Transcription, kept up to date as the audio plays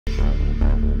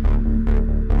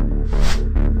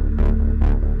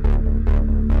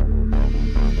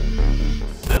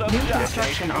Roger. New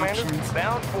construction options.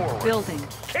 Bound forward. Building.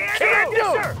 Can do!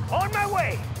 Yes, sir! On my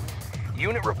way!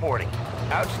 Unit reporting.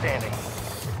 Outstanding.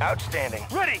 Outstanding.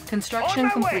 Ready! Construction On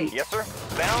my complete. way. Yes, sir.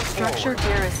 Bound Structure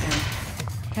forward. garrison.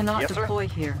 Cannot Yes, sir. deploy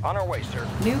here. On our way, sir.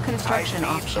 New construction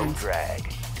High speed, low options.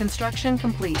 drag. Construction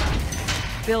complete.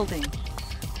 Building.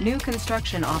 New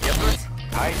construction Yes, options. sir.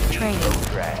 High speed, Training. low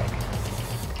drag.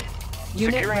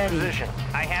 Unit Securing ready. position.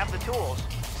 I have the tools.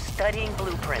 Studying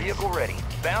blueprints. Vehicle ready.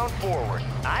 Bound forward.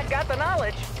 I've got the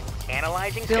knowledge.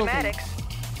 Analyzing Building. schematics.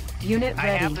 Unit I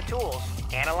have ready. the tools.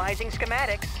 Analyzing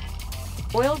schematics.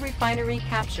 Oil refinery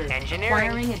captured. Engineering.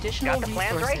 Acquiring additional Got the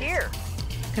plans resources. right here.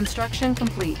 Construction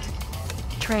complete.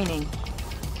 Training.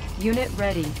 Unit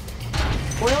ready.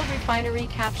 Oil refinery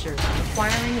captured.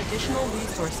 Acquiring additional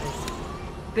resources.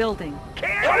 Building.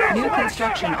 New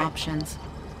construction options.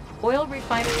 Oil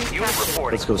refinery Unit captured.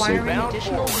 reporting. Let's go see. Acquiring Bound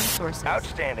additional forward. resources.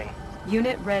 Outstanding.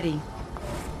 Unit ready.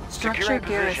 Structure Securing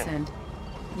position. garrisoned.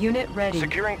 Unit ready.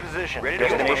 Securing position. Ready to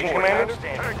Destination, go. Commander?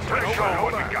 Ready, show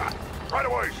what we got. Right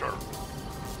away, sir.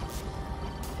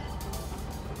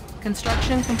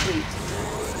 Construction complete.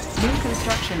 New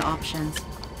construction options.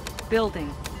 Building.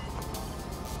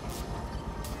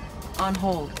 On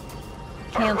hold.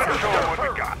 Let's Cancel. show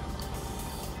what we got.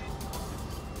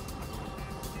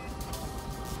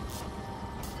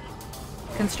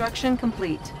 Construction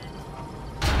complete.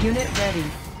 Unit ready.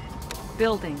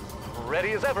 Building.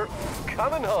 Ready as ever.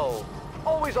 Coming home.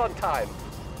 Always on time.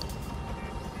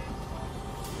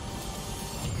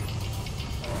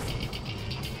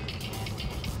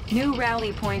 New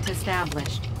rally point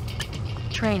established.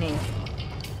 Training.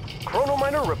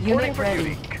 Chronominer reporting Unit for ready.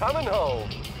 duty. Coming home.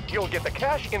 You'll get the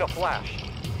cash in a flash.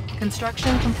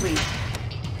 Construction complete.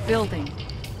 Building.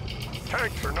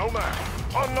 Tanks are no match.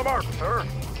 On the mark, sir.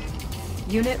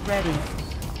 Unit ready.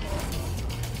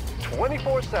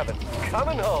 24/7.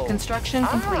 Coming home. Construction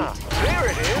complete. There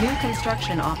it is. New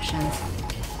construction options.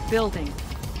 Building.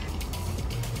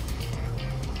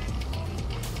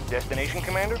 Destination,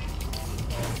 Commander?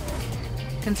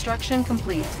 Construction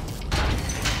complete.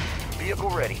 Vehicle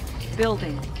ready.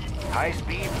 Building. High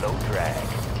speed, low drag.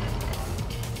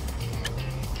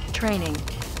 Training.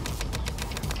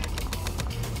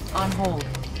 On hold.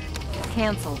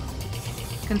 Cancel.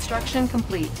 Construction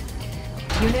complete.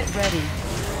 Unit ready.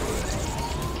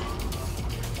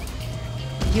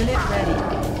 Unit ready.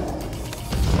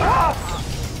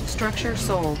 Structure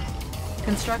sold.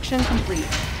 Construction complete.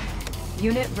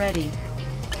 Unit ready.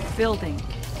 Building.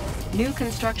 New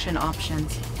construction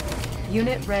options.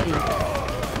 Unit ready.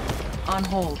 On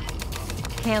hold.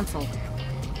 Cancelled.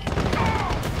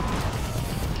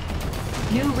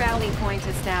 New rally point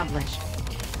established.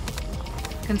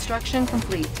 Construction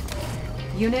complete.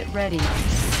 Unit ready.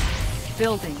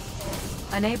 Building.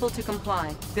 Unable to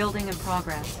comply. Building in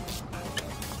progress.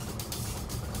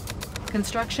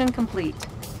 Construction complete.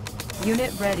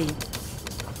 Unit ready.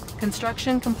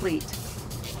 Construction complete.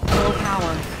 Full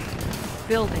power.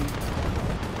 Building.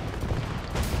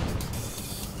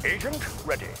 Agent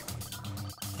ready.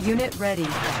 Unit ready.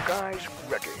 Guys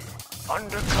ready.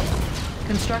 Undercover.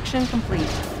 Construction complete.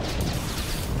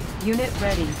 Unit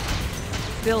ready.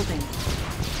 Building.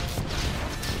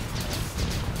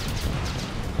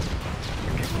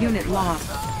 Unit lost.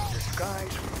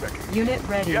 Guys ready. Unit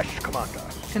ready. Yes, Commander.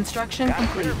 Construction Got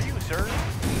complete. clear view, sir.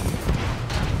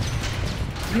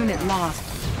 Unit lost.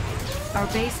 Our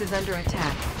base is under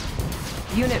attack.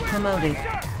 Unit promoted.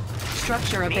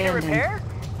 Structure Need a abandoned. repair?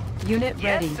 Unit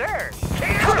ready. Yes, sir.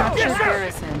 Structure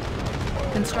garrison.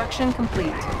 Construction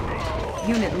complete.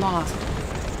 Unit lost.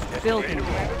 Building.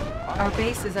 Our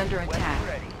base is under attack.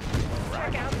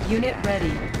 Unit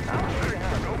ready.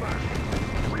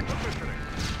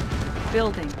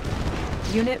 Building.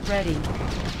 Unit ready.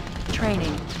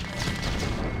 Training.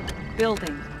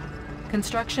 Building.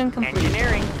 Construction complete.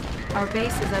 Engineering. Our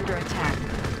base is under attack.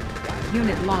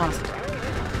 Unit lost.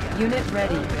 Unit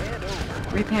ready.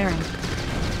 Repairing.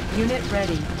 Unit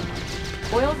ready.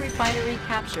 Oil refinery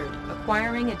captured.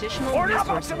 Acquiring additional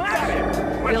resources.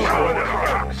 Building.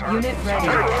 Unit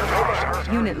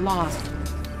ready. Unit lost.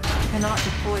 Cannot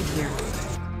deploy here.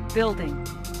 Building.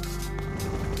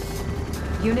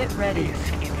 Unit ready.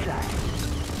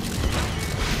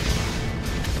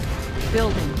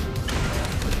 Building.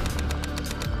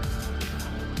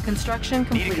 Construction Need a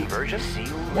complete. conversion?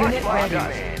 Unit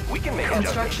ready. We can make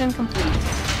Construction complete.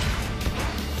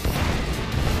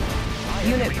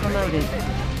 Unit promoted.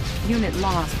 Unit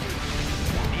lost.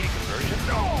 Need a conversion?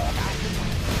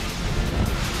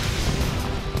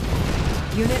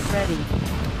 Unit ready.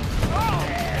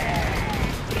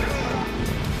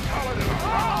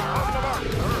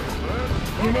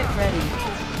 Unit ready.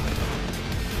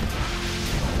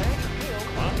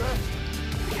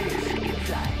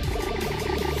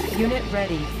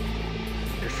 ready.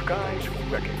 Disguise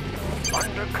ready.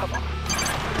 Undercover.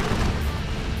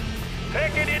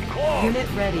 Taking it close. Unit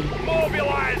ready.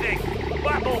 Mobilizing.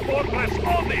 Battle fortress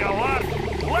on the alert.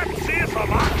 Let's see some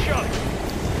action.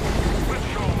 Let's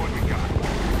show what we got.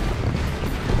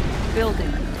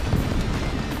 Building.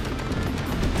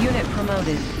 Unit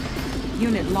promoted.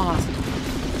 Unit lost.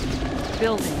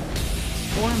 Building.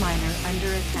 Ore miner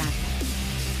under attack.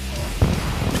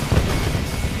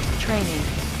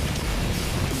 Training.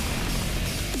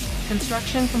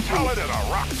 Construction complete. Solid as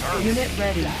a rock, sir. Unit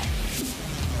ready.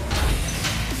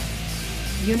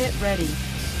 Unit ready.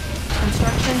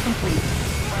 Construction complete.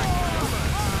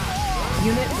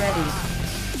 Unit ready.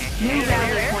 New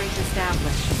rally point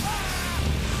established.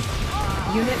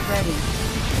 Unit ready.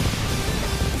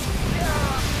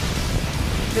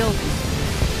 Building.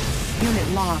 Unit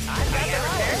lost.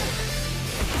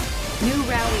 New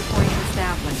rally point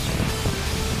established.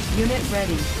 Unit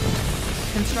ready.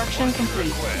 Construction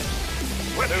complete.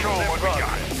 Let's show what we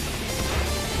got.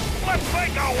 Let's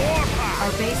make a warpath.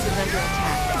 Our base is under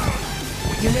attack.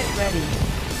 Unit ready.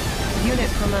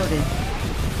 Unit promoted.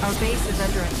 Our base is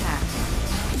under attack.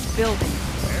 Building.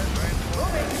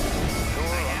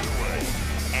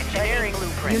 Engineering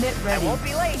blueprint. Unit ready. I won't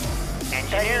be late.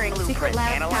 Engineering Secret blueprint.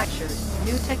 lab Analyze. captured.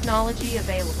 New technology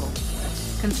available.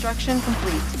 Construction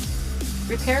complete.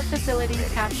 Repair facility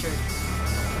captured.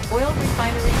 Oil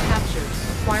refinery captured.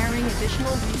 Acquiring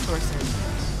additional resources.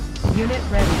 Unit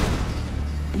ready.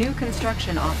 New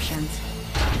construction options.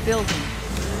 Building.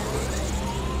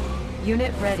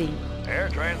 Unit ready. Air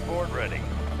transport ready.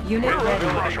 Unit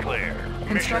ready. Clear.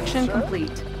 Construction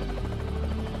complete.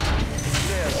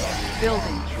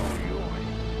 Building.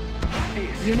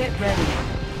 Unit ready.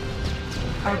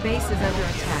 Our base is under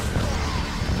attack.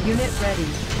 Unit ready.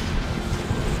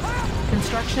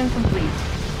 Construction complete.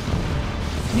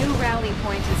 New rally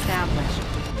point established.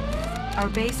 Our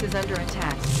base is under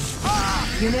attack.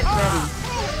 Unit ready.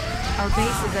 Our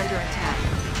base is under attack.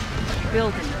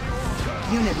 Building.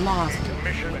 Unit lost.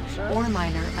 Ore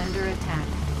miner under attack.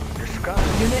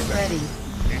 Unit ready.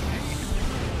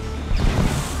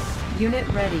 Unit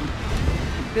ready.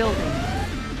 Building.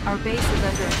 Our base is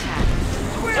under attack.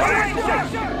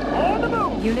 On the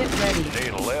move. Unit ready.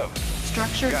 Need to live.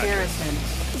 Structure garrison.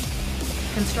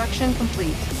 Construction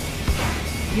complete.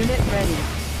 Unit ready.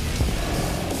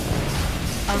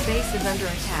 Our base is under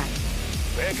attack.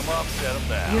 Pick them up, set them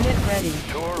down. Unit ready.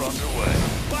 Tour underway.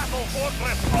 Battle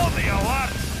fortress on the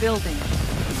alert. Building.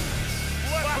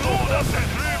 Let's load up the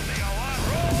troops.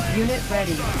 Unit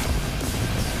ready.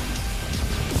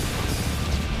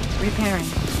 Repairing.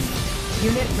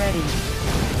 Unit ready.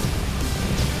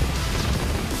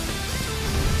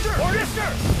 Order,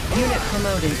 sir. Unit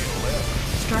promoted.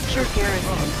 Structure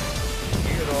garrison.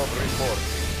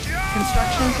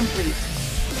 Construction complete.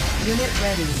 Unit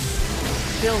ready.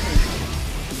 Building.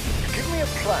 Give me a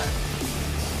plan.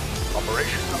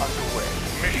 Operation underway.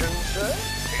 Mission, sir?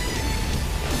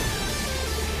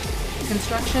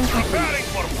 Construction complete. Preparing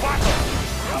for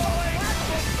battle.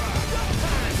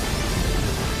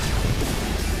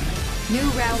 New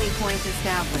rally point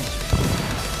established.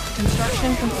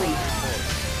 Construction complete.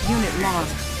 Unit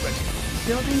lost.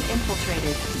 Building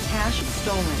infiltrated. Cache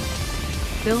stolen.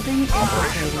 Building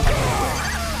infiltrated.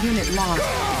 Unit lost.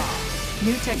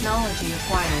 New technology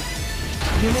acquired.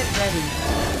 Unit ready.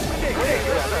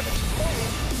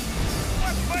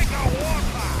 Let's make a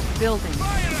warpath. Building.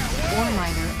 Ore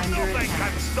miner under Nothing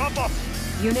attack. can stop us.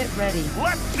 Unit ready.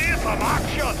 Let's see some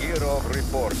action. Gear of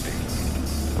reporting.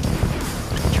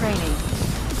 Training.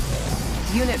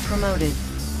 Unit promoted.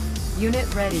 Unit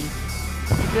ready.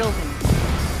 Building.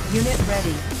 Unit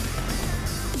ready.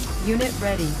 Unit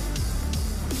ready.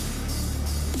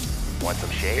 Want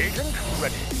some shade? Agent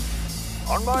ready.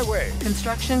 On my way.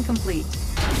 Construction complete.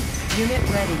 Unit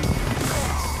ready.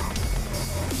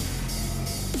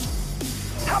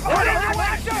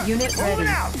 Unit ready.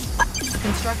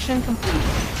 Construction complete.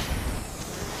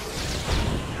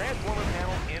 Transformer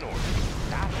panel in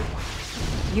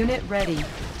order. Unit ready.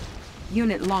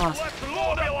 Unit lost. Let's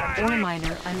load up the Ore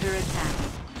miner under attack.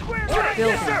 Square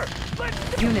Building. sir.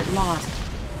 Let's Unit lost.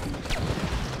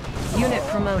 Unit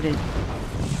promoted.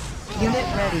 Unit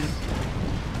ready.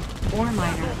 Ore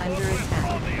miner under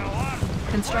attack.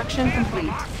 Construction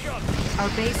complete. Our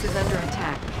base is under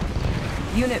attack.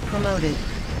 Unit promoted.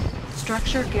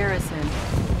 Structure garrison.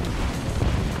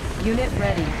 Unit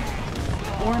ready.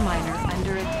 Ore miner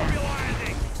under attack.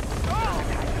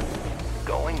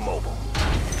 Going mobile.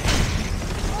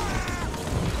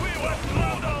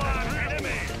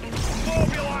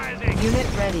 mobilizing. Unit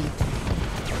ready.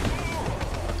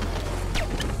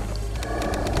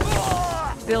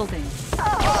 Building.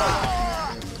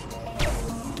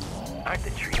 Aren't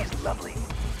the trees lovely?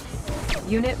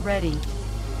 Unit ready.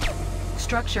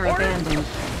 Structure abandoned.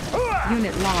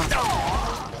 Unit lost.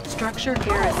 Structure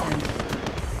garrisoned.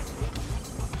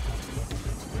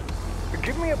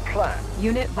 Give me a plan.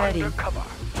 Unit ready. Undercover.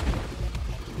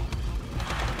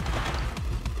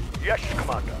 Yes,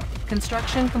 Commander.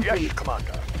 Construction complete. Yes,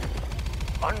 Commander.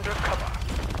 Undercover.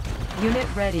 Unit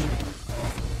ready.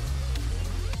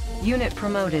 Unit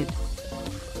promoted.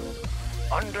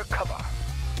 Undercover.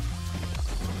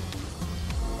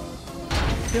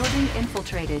 Building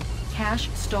infiltrated. Cache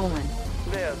stolen.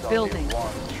 There's Building. only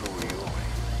one true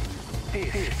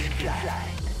Yuri. This is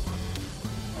flight.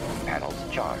 Panels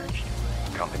charged.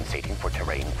 Compensating for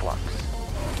terrain flux.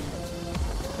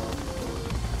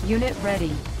 Unit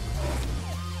ready.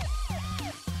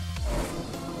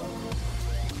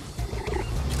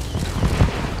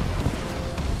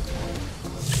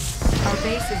 Our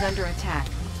base is under attack.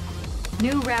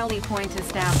 New rally point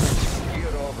established.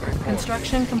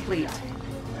 Construction complete.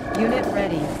 Unit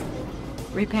ready.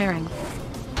 Repairing.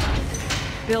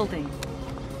 Building.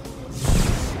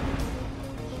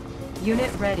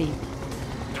 Unit ready.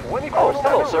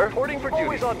 24/7 sir. Reporting for duty.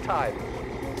 Always on time.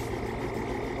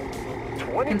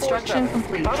 24/7. Construction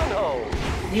complete. Coming home.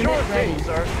 Unit Sure ready. thing,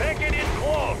 sir. Taking it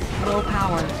close. Low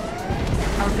power.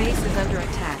 Our base is under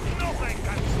attack.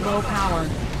 Low power.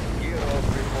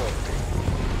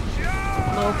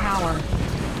 Low power.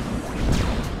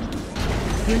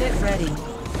 Unit ready.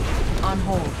 On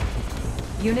hold.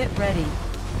 Unit ready.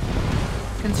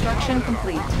 Construction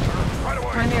complete.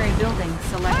 Primary building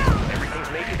selected.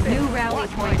 New rally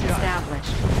point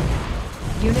established.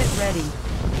 Unit ready.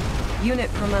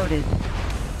 Unit promoted.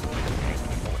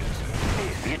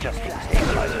 Readjusting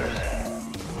stabilizers.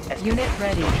 Unit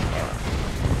ready.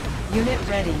 Unit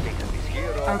ready.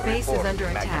 Our base is under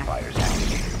attack. Magnifiers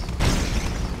activated.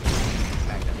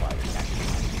 Magnifiers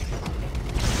activated.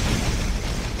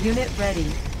 Unit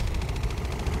ready.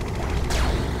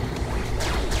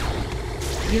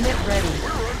 Unit ready.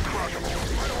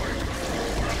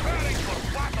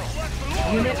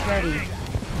 Unit ready.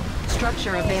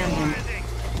 Structure abandoned.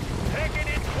 Taking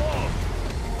it close.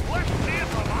 Let's see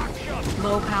some action.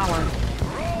 Low power.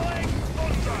 Rolling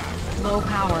thunder. Low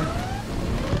power.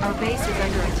 Our base is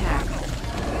under attack.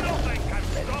 Nothing can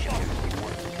stop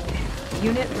us.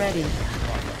 Unit ready.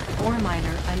 Ore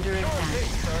miner under attack.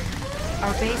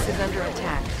 Our base is under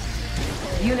attack.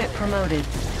 Unit promoted.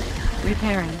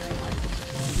 Repairing.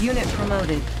 Unit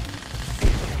promoted.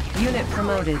 Unit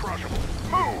promoted.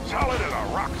 Move. Solid as a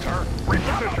rock, sir.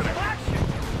 Repositioning.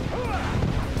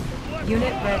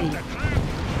 Unit ready.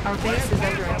 Our base is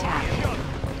under attack.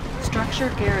 Structure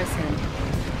garrisoned.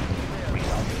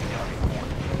 Readjusting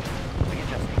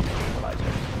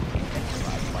stabilizers.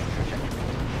 Intensified flight trajectory.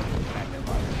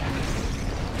 Magnifiers activated.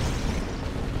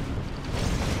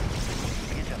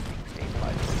 Readjusting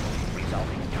stabilizers.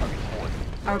 Resolving target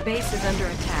coordinates. Our base is under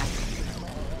attack.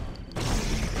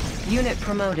 Unit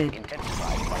promoted.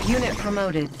 Intensified flight Unit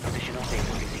promoted. Positional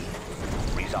data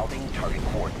received. Resolving target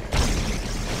coordinates.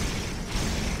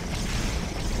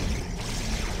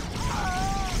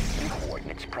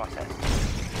 Coordinates processed.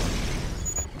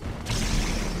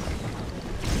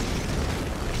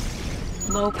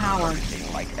 Low power.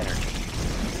 Light energy.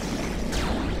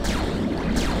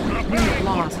 Unit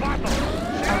lost.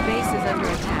 Our base is under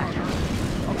attack.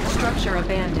 Structure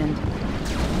abandoned.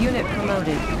 Unit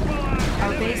promoted.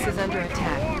 Our base is under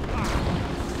attack.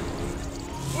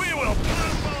 We will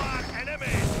trample on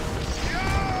enemies.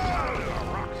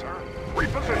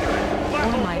 Repositioning.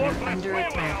 Ore miner under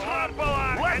attack. Trample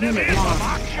on Unit enemies. lost.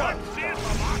 Action. See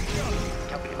some action.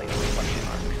 Calculating reflection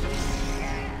arcs.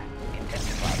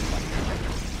 Intensified flight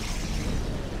trajectory.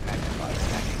 Magnifier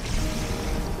activated.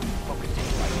 Focusing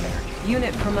light energy.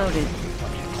 Unit promoted.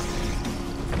 Reflection arcs.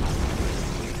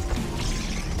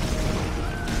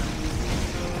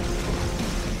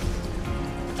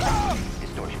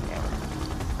 Distortion error.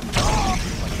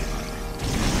 Reflection arc.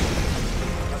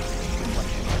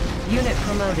 Reflection arc. Unit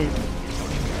promoted.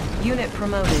 Unit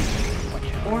promoted.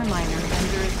 Ore miner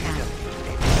under attack.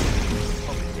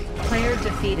 Player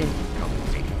defeated.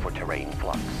 Compensating for terrain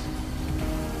flux.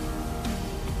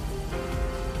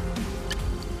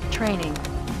 Training.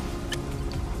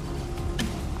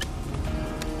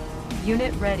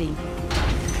 Unit ready.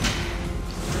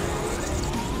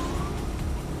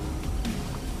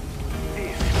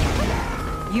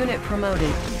 Unit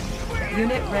promoted.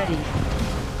 Unit ready.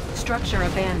 Structure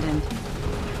abandoned.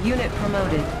 Unit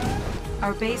promoted.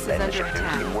 Our base is Then the under shifters in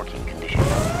attack. working condition.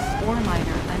 Ore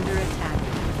miner under attack.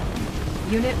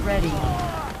 Unit ready.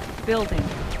 Building.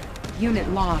 Unit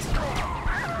lost.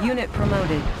 Unit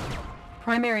promoted.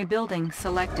 Primary building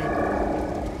selected.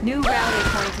 New rally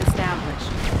point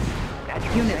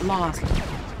established. Unit lost.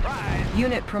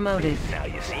 Unit promoted. Now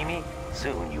you see me?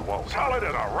 Soon you won't. Solid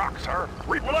as a rock, sir.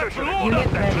 Repositioning.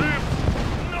 Unit ready.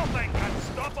 Nothing can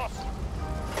stop us.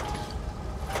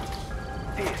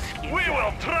 This is We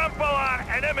will trample our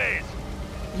enemies.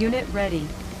 Unit ready.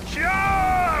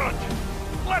 Charge!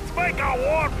 Let's make a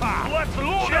warpath. Let's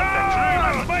load up the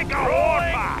troops. Let's make a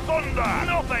warpath. Thunder.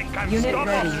 Nothing can Unit stop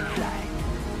ready. us.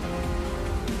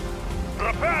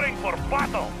 Preparing for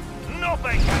battle.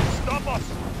 Nothing can stop us.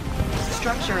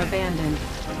 Structure abandoned.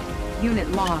 Unit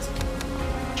lost.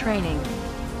 Training.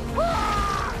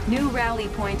 New rally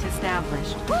point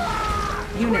established.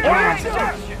 Unit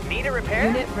lost. Need a repair?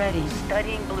 Unit ready.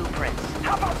 Studying blueprints.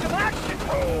 How about some action?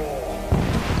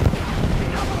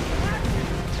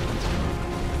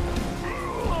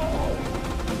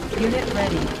 Unit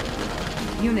ready.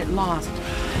 Unit lost.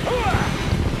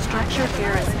 Structure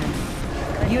garrison.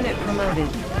 Unit promoted.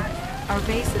 Our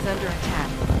base is under attack.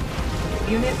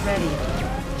 Unit ready.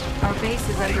 Our base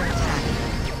is under attack.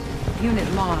 Unit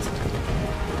lost.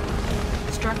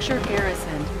 Structure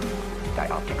garrisoned.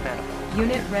 Dioptic manifold.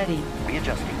 Unit ready.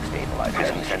 Readjusting stabilizers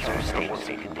and sensors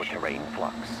stabilizing with terrain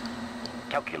flux.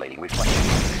 Calculating reflection.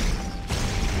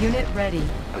 Unit ready.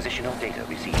 Positional data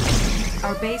received.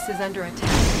 Our base is under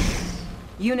attack.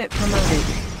 Unit promoted.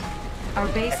 Our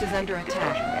base is under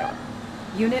attack. Error.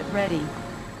 Unit ready.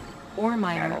 Ore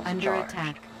miner Panels under charged.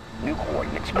 attack. New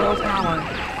coordinates Low present. power.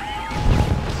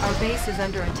 Our base is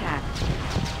under attack.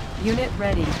 Unit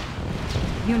ready.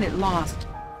 Unit lost.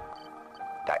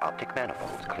 Dioptic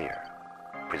manifolds clear.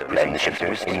 Lens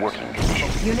shifters in working condition.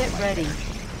 Unit ready.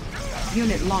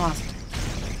 Unit lost.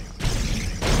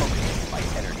 Light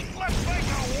energy. Let's make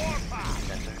a warpath.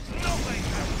 Sensors. Nothing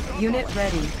can stop Unit us.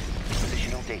 ready.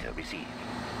 Positional data received.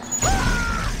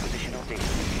 Positional data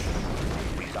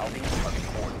received. Resolving target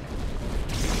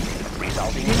coordinates.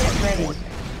 Resolving Unit target ready.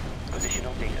 coordinates.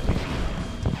 Positional data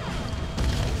received.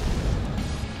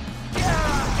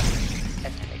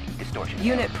 Estimating distortion.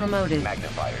 Unit error. promoted.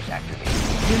 Magnifiers activated.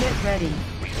 Unit ready.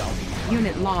 Resolving target.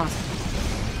 Unit lost.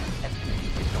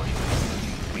 Estimating distortion.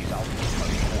 Resolving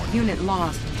target coordinates. Unit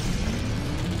lost.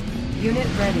 Unit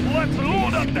ready. Let's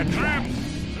load up the troops.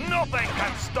 Nothing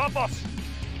can stop us.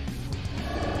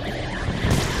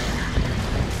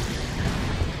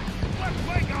 Let's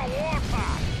make a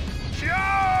warpath.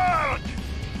 Charge!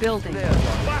 Building.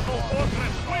 Battle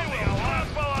fortress wheeling alarm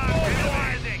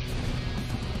mobilizing.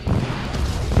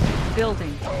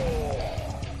 Building.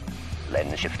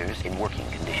 Lens shifters in working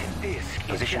condition.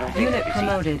 Positional data Unit received.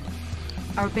 promoted.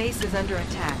 Our base is under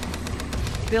attack.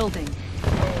 Building.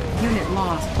 Unit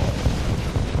lost.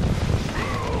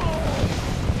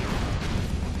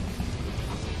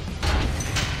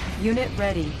 Unit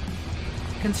ready.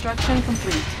 Construction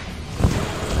complete.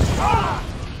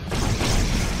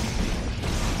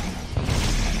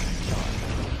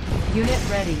 Unit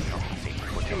ready.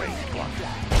 Terrain flux.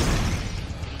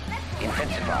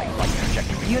 Intensifying light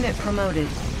trajectory. Unit promoted.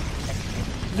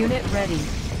 Unit ready.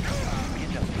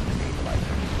 Readjusting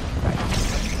stabilizer.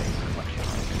 Reflection.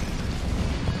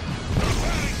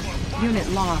 Unit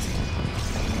lost.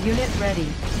 Unit ready.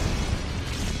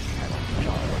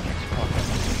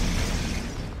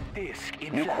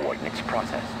 New coordinates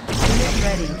processed. Unit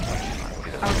ready.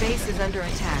 Our base is under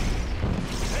attack.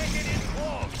 Take it in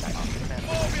close.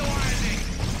 Mobilizing.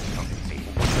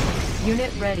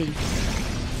 Unit ready.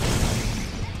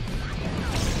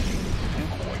 New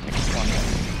coordinates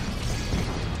processed.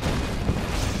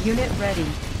 Unit ready.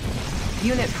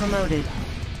 Unit promoted.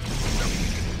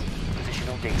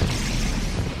 Positional data.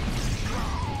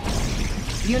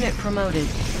 Unit promoted.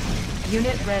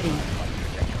 Unit ready.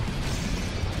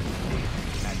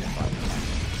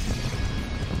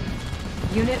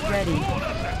 Unit ready.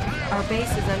 Our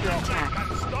base is under attack.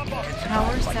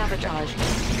 Power sabotaged.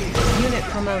 Unit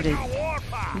promoted.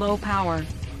 Low power.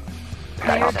 Player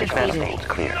Diagnostic defeated. manifolds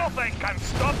clear. Nothing can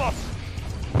stop us.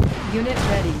 Unit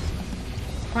ready.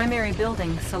 Primary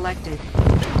building selected.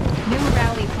 New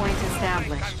rally point Can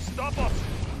established. stop us.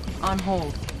 On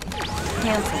hold.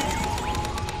 Cancel.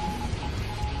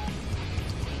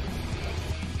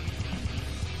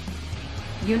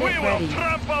 Unit We will ready.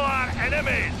 trample our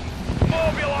enemies.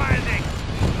 Mobilizing.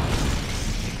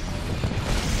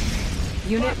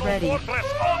 Unit Battle ready. fortress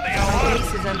on the Our alert.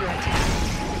 base is under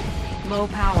attack. Low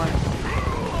power.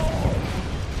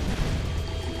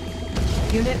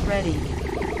 Unit ready.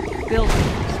 Building.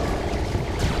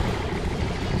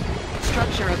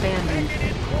 Structure abandoned.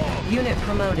 Unit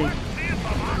promoted.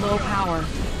 Low power.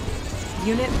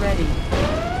 Unit ready.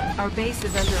 Our base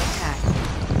is under attack.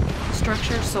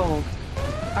 Structure sold.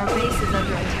 Our base is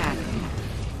under attack.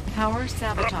 Power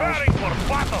sabotage. Preparing for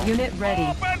battle. Unit ready.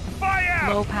 Open fire.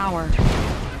 Low power.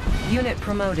 Unit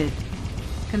promoted.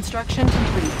 Construction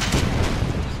complete.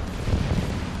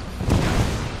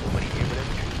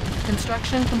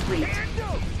 Construction complete.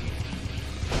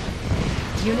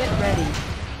 Unit ready.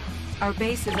 Our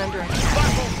base is under attack.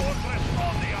 Battle fortress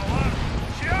on the alert.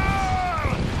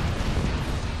 Charge!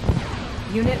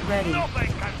 Unit ready.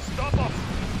 Nothing can stop us.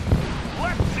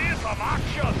 Let's see some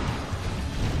action.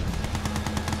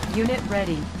 Unit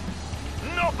ready.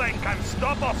 Nothing can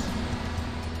stop us.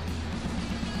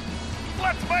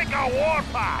 Let's make a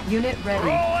warpath. Unit ready.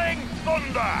 Rolling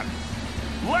thunder.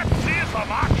 Let's see some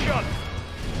action.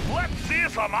 Let's see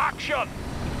some action.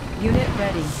 Unit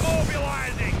ready.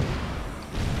 Mobilizing.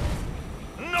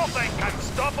 Nothing can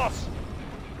stop us.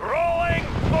 Rolling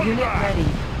thunder. Unit ready.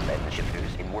 Lens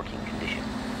shifters in working condition.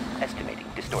 Estimating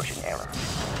distortion error.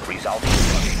 Resolving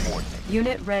target coordinates.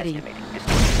 Unit ready. Estimating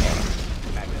distortion error.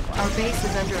 Our base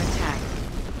is under attack.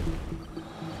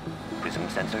 Prism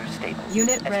sensor stable.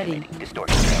 Unit ready. Estimating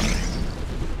distortion error.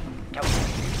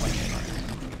 Calculating deflection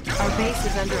error. Our base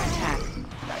is under attack.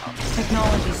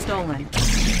 Technology stolen.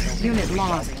 Unit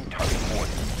lost. Resolving target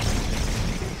coordinates.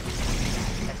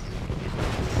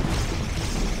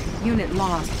 Unit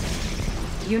lost.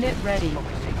 Unit ready.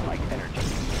 Focusing light energy.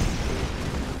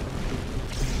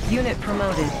 Unit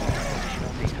promoted.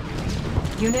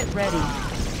 Unit ready.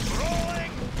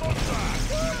 Rolling thunder.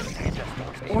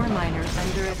 Adjusting space. Ore miner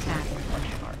under attack.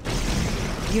 Deflection arc.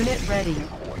 Unit ready.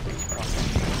 Coordinates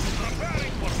processed.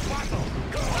 Preparing for battle.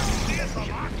 Let's see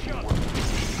some action.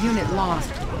 Unit lost.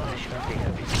 Positional data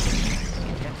visibility.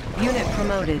 Intensify. Unit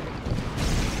promoted.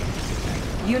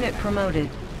 Unit promoted.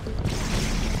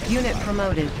 Unit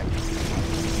promoted.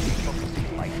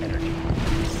 Focusing light energy.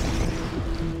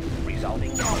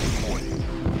 Resolving target coordinates.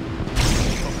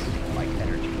 Focusing light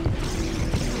energy.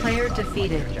 Player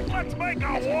defeated. Let's make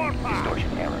a warpath.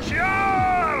 Distortion error.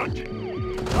 Charge!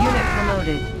 Unit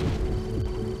promoted.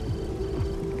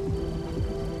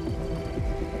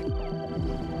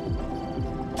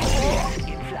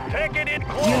 Taking it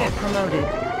close. Unit promoted.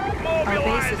 Our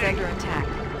base is Mobilizing. under attack.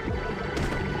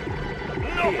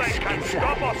 Nothing can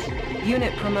stop us.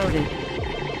 Unit promoted.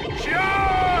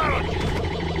 Charge!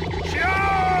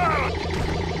 Charge!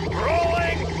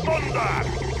 Rolling thunder.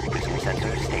 Prism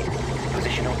sensor stable.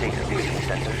 Positional data received.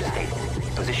 Sensor stable.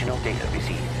 Positional data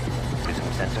received. Prism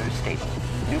sensor stable.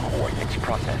 New coordinates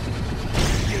processed.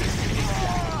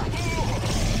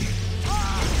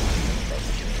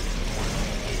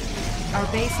 Our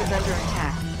base is under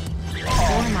attack.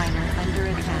 Ore miner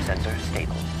under Prism attack. sensor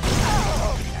stable.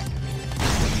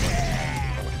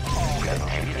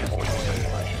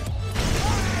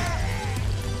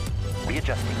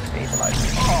 Readjusting stabilizer.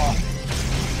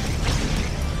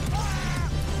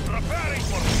 Preparing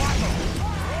for battle.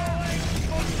 Rolling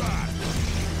thunder.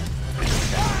 Prism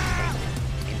sensor stable.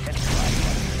 Intensify.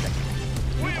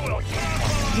 We will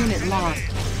trample. Unit lost.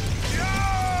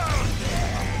 Charge!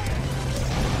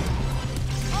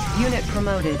 Unit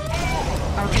promoted.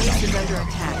 Our base is under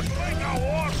attack. Make a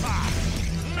warpath.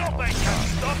 Nothing can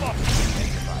stop us.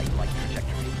 Intensify light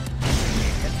trajectory.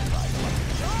 Intensify light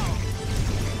trajectory.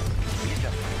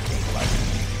 Readjusting stabilizer.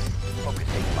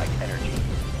 Focusing light energy.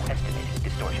 Estimated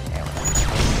distortion error.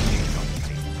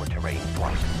 Compensating for terrain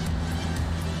thrust.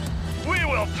 We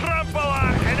will trample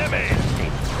our enemies.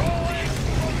 Stable. Rolling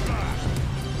thunder.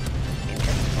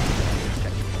 Intensify light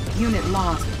trajectory. Unit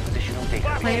lost. Positional data.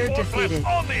 Battle Player fortress defeated.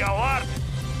 on the alert.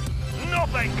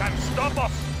 Nothing can stop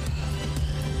us.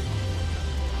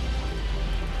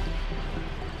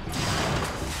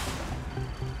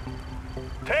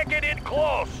 Taking it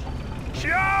close.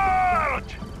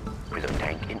 Charge! Prism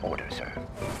tank in order, sir.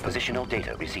 Positional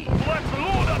data received. Let's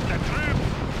load up the troops.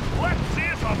 Let's see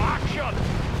some action.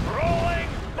 Rolling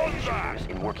thunder. Shifters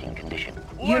in working condition.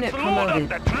 Unit Let's load up promoted.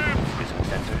 the troops. Prism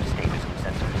sensor stable. Prism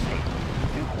sensor stable.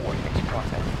 New coordinates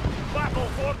processed. Battle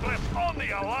fortress on the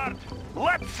alert.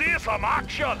 Let's see some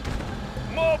action.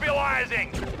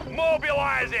 Mobilizing.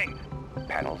 Mobilizing.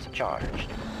 Panels charged.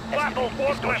 Battle Estimating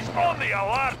fortress distortion on error. the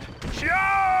alert.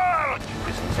 Charge!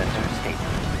 Prism sensor stable.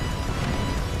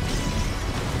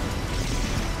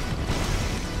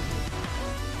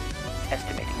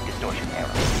 Estimating distortion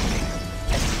error.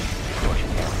 Estimating distortion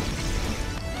error.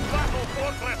 Battle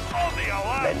fortress on the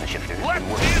alert. Lens shifters Let's in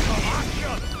see working some condition.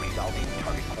 action. Resolving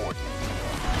target coordinates.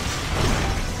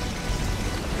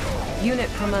 Unit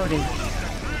promoted.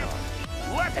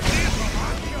 Let's see some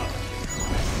action.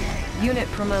 Unit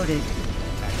promoted.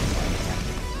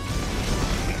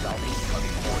 Resolving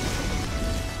target coordinates.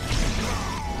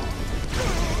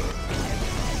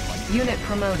 Unit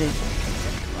promoted.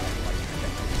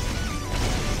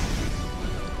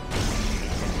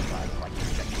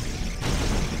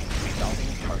 Resolving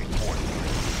target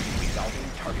coordinates. Resolving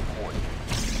target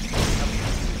coordinates.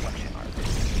 Deflection arc.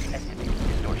 Estimating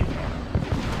distortion error.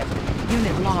 Estimating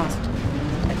Unit lost.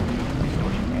 estimating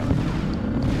distortion error.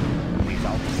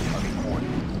 Resolving target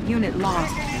coordinates. Unit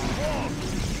lost.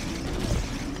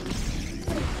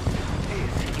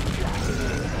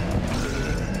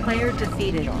 Player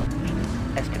defeated.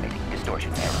 Estimating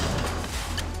distortion error.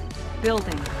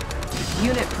 Building.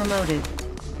 Unit promoted.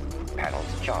 Panels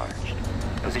charged.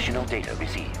 Positional data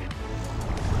received.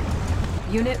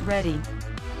 Unit ready.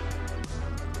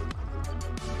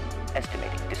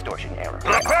 Estimating distortion error.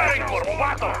 Preparing for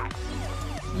battle!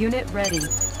 Unit ready.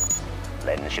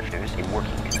 Lens shifters in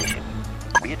working condition.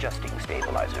 Readjusting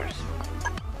stabilizers.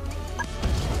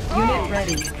 Unit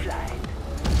ready.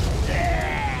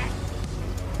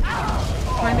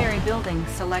 Primary building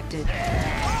selected.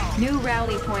 New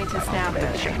rally point Lens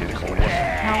established. shifters in working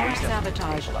Power condition.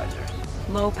 sabotage. Stabilizers.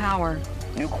 Low power.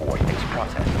 New coordinates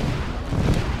processed.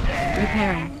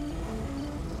 Repairing.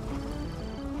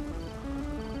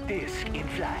 Disk in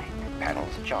flight.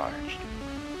 Panels charged.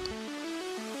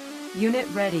 Unit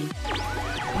ready.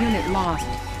 Unit lost.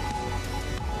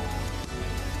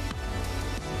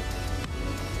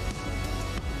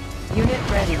 Unit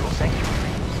ready. Natural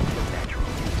sanctuary. Natural.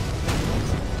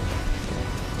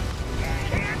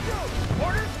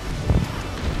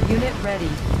 Unit ready.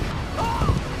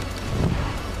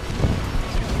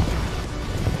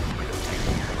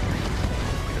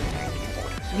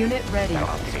 Unit ready.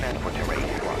 Scan for terrain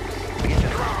flux. Readjusting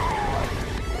stabilizers.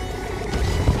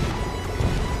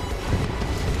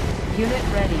 Unit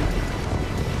ready.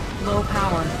 Low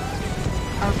power.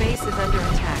 Our base is under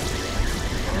attack.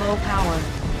 Low power.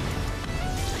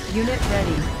 Unit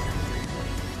ready.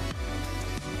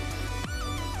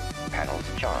 Panels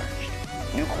charged.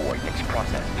 New coordinates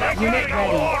processed. Unit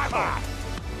ready.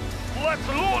 Let's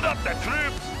load up the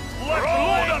troops! Let's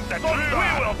load up the troops! We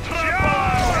will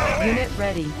trample! Unit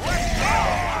ready. In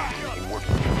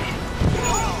working condition.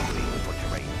 Compensating for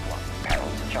terrain flux.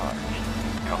 Panels charged.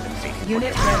 Compensating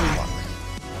Unit for terrain ready. flux.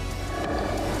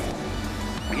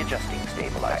 Readjusting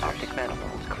stabilizers. Optic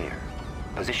manifolds clear.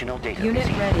 Positional data Unit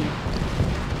received. ready.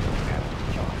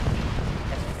 Panels charged.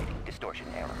 Estimating distortion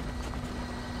error.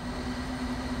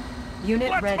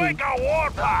 Unit Let's ready. make a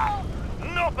warpath!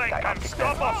 Nothing can Dioptic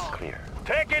stop manifolds us! clear.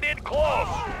 Take it in close!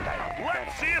 Dioptic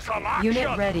Let's see manifolds some clear. action!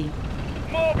 Unit ready.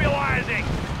 Mobilizing!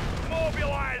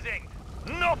 Mobilizing!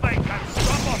 Nothing can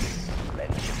stop us!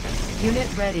 Lens shifters. Unit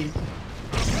ready.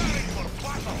 Preparing for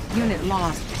battle! Unit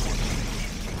lost.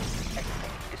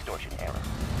 Estimating distortion error.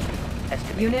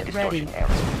 Estimating Unit distortion ready.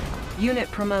 error. Unit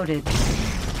promoted. Panels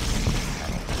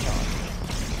charged.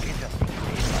 Readjusting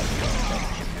stabilizers.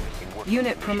 Lens shifters in working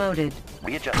Unit condition. promoted.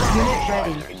 Readjusting Unit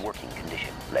stabilizers ready. in working condition.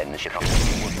 Lens shifters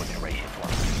in working duration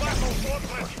flux. Battle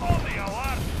fortress on the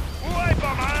alert! Wipe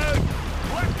them out!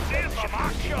 Let's see some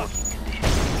action! Working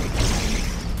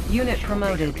condition. Unit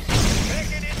promoted. Take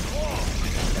it in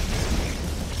close!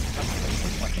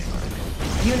 Reflection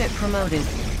arc. Unit promoted.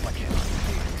 Reflection arc.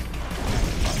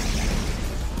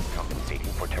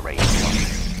 Compensating for terrain flux.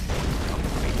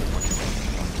 Compensating for terrain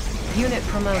flux. Unit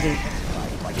promoted.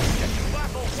 Like trajectory.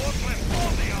 Battle fortress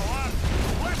on the alert!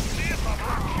 Let's see some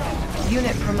action!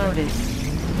 Unit promoted.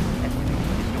 Estimating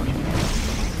distortion error.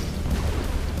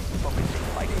 Focusing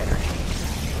light energy.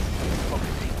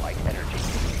 Focusing light energy.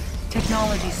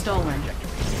 Technology stolen.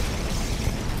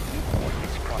 New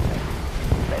coordinates processed.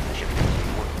 Lens shifters in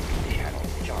working condition.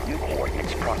 New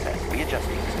coordinates processed.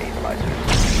 Readjusting stabilizers.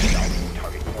 Resolving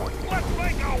target coordinates. Let's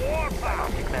make a warpath!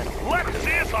 Optic manifold. Let's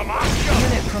see some action!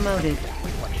 Unit promoted.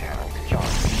 Reflection channels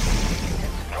charged.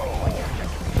 Intensifying light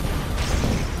trajectory.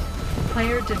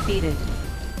 Player defeated.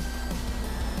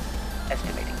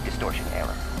 Estimating distortion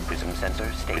error. Prism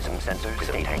sensor stay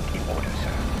tank in order,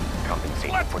 sir.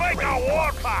 Compensating Let's for make terrain a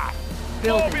flux. warpath!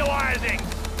 Building. Mobilizing!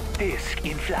 Disk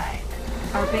in flight.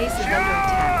 Our base is under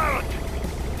attack.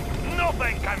 Charge!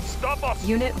 Nothing can stop us!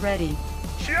 Unit ready.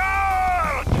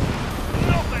 Charge!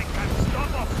 Nothing can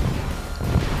stop us!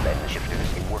 Lens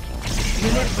shifters in working condition.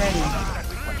 Unit ready.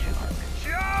 Reflection arc.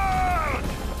 Charge!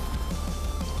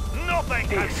 Nothing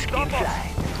can Disk in stop us!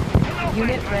 flight. Nothing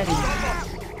Unit can ready. stop us!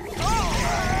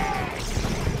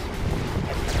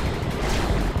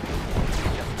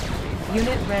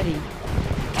 Unit ready.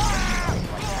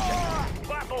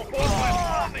 Battle fortress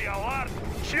on the alert!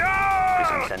 Prism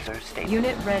Charge! sensor stable.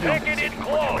 Unit ready. Take it in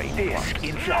close! Disk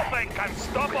in flight. Nothing can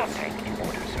stop Prism us! tank in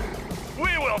order, sir.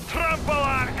 We will trample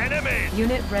our enemies!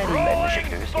 Unit ready. Lens Rolling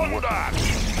shifters in working thunder!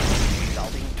 condition.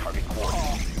 Resolving target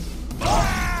coordinates.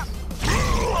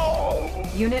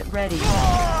 Unit ready.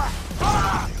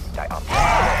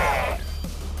 Diopter.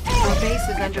 Our base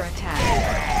is under attack.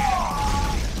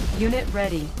 Unit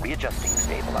ready. Readjusting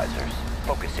stabilizers.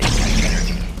 Focusing light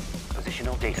energy.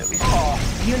 Positional data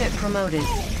received. Unit promoted.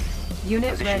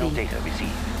 Unit Positional ready. data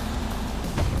received.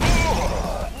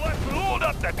 Let's load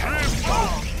up the troops!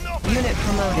 Unit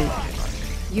promoted.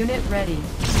 Unit ready.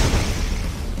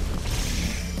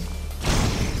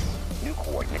 New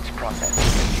coordinates processed.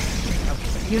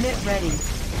 Unit ready.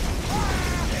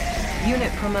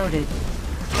 Unit promoted.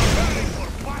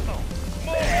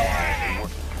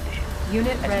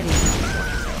 Unit ready.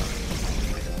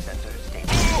 Prism sensor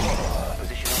stable.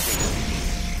 Positional data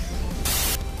received.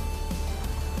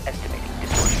 Estimating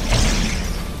distortion.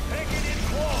 Taking it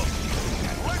close!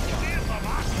 And let's see some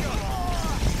action!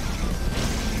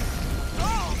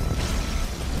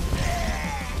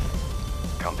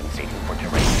 Compensating for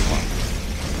terrain slump.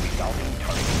 Resolving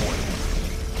target coordinates.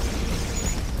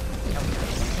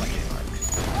 Calculating reflection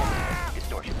arcs.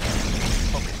 Distortion.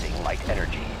 Focusing light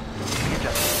energy.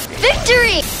 Readjusting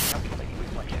Victory! calculating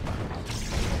reflection arcs.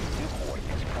 New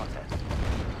coordinates processed.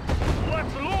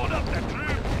 Let's load up the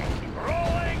troops!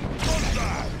 Rolling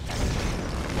thunder!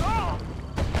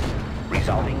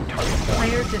 Resolving target coordinates.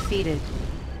 Player defeated.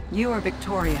 You are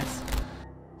victorious.